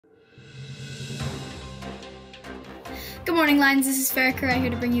Good morning, Lions. This is Farrah Curry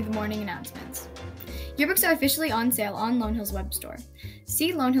here to bring you the morning announcements. Yearbooks are officially on sale on Lone Hill's web store.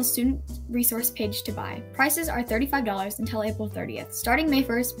 See Lone Hill's student resource page to buy. Prices are $35 until April 30th. Starting May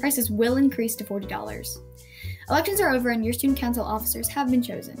 1st, prices will increase to $40. Elections are over and your student council officers have been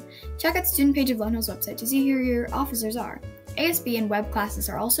chosen. Check out the student page of Lone Hill's website to see who your officers are. ASB and web classes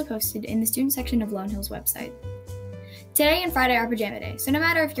are also posted in the student section of Lone Hill's website. Today and Friday are Pajama Day, so no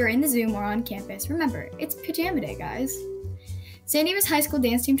matter if you're in the Zoom or on campus, remember, it's Pajama Day, guys. St. Eva's High School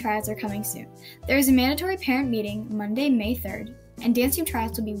dance team tryouts are coming soon. There is a mandatory parent meeting Monday, May 3rd, and dance team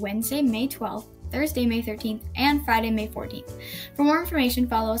tryouts will be Wednesday, May 12th, Thursday, May 13th, and Friday, May 14th. For more information,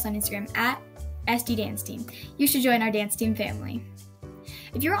 follow us on Instagram at SDDanceTeam. You should join our dance team family.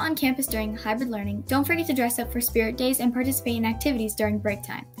 If you're on campus during hybrid learning, don't forget to dress up for Spirit Days and participate in activities during break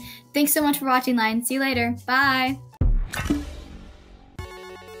time. Thanks so much for watching, Lions. See you later. Bye!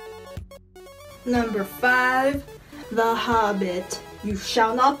 Number 5, The Hobbit. You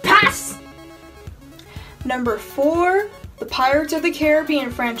shall not pass! Number 4, the Pirates of the Caribbean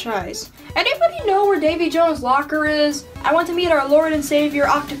franchise. Anybody know where Davy Jones' locker is? I want to meet our Lord and Savior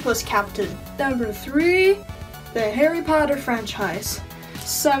Octopus Captain. Number 3, the Harry Potter franchise.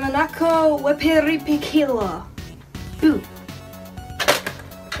 Samanako Wepiripikila. Ooh.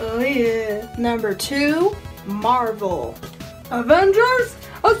 Oh yeah. Number 2, Marvel. Avengers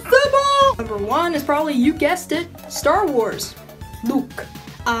Assemble! Number 1 is probably, you guessed it, Star Wars. Luke,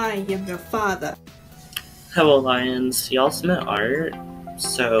 I am your father. Hello, Lions. Y'all submit art,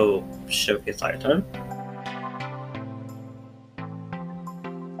 so showcase art time.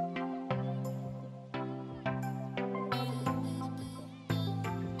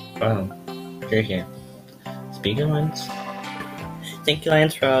 Oh, you're here. Speaking of Lions, thank you,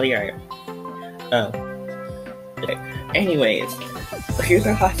 Lions, for all the art. Oh. Okay. Anyways, here's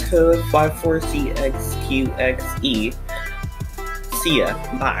our hot code 54CXQXE. See ya.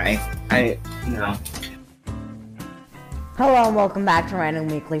 Bye. Hello and welcome back to Random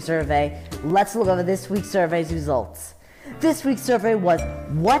Weekly Survey. Let's look over this week's survey's results. This week's survey was,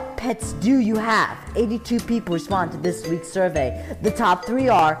 what pets do you have? 82 people responded to this week's survey. The top 3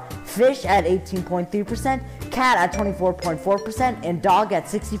 are fish at 18.3%, cat at 24.4%, and dog at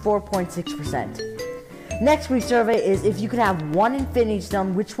 64.6%. Next week's survey is, if you could have one infinity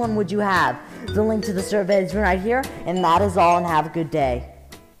stone, which one would you have? The link to the survey is right here, and that is all, and have a good day.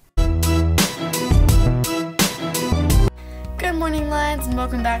 Good morning, Lions, and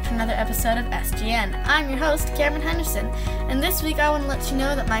welcome back to another episode of SGN. I'm your host, Cameron Henderson, and this week I want to let you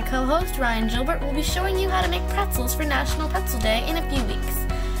know that my co-host, Ryan Gilbert, will be showing you how to make pretzels for National Pretzel Day in a few weeks.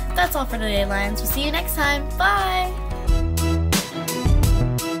 That's all for today, Lions. We'll see you next time. Bye!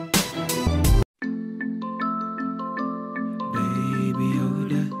 Baby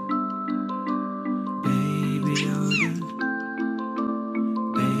Yoda, Baby Yoda,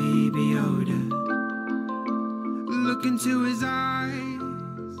 Baby Yoda. Look into his eyes.